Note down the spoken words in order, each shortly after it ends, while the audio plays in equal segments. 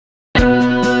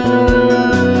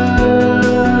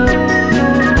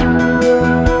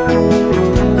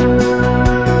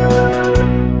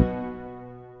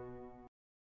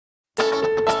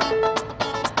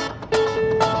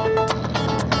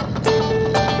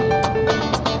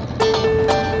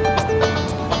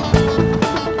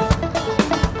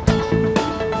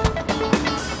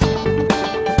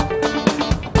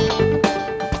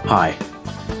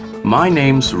My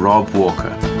name's Rob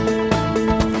Walker.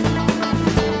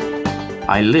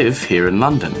 I live here in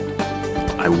London.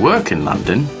 I work in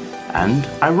London and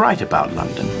I write about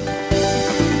London.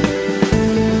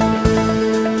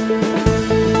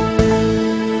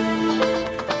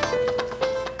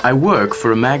 I work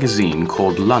for a magazine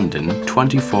called London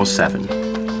 24/7.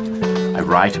 I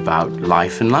write about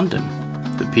life in London,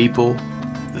 the people,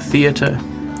 the theatre,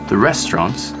 the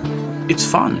restaurants. It's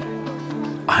fun.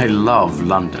 I love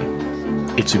London.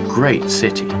 It's a great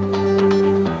city.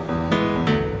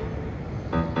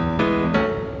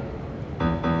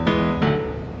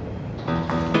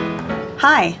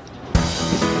 Hi,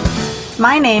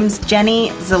 my name's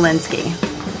Jenny Zielinski.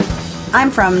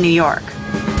 I'm from New York,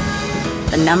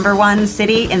 the #1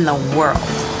 city in the world.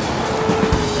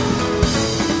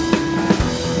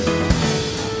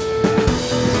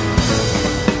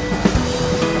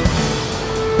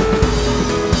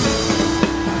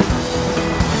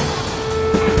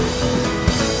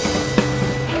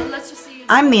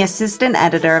 I'm the assistant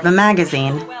editor of a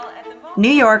magazine, New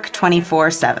York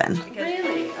 24/7.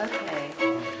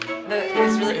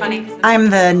 It's really funny. I'm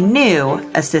the new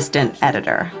assistant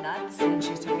editor. Nuts, and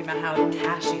she was talking about how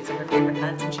cashews are her favorite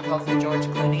nuts, and she calls them George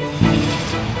Clooney.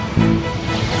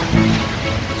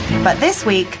 But this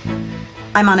week,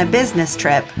 I'm on a business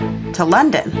trip to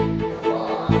London.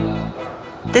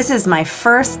 This is my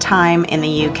first time in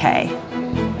the UK.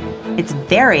 It's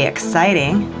very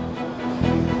exciting.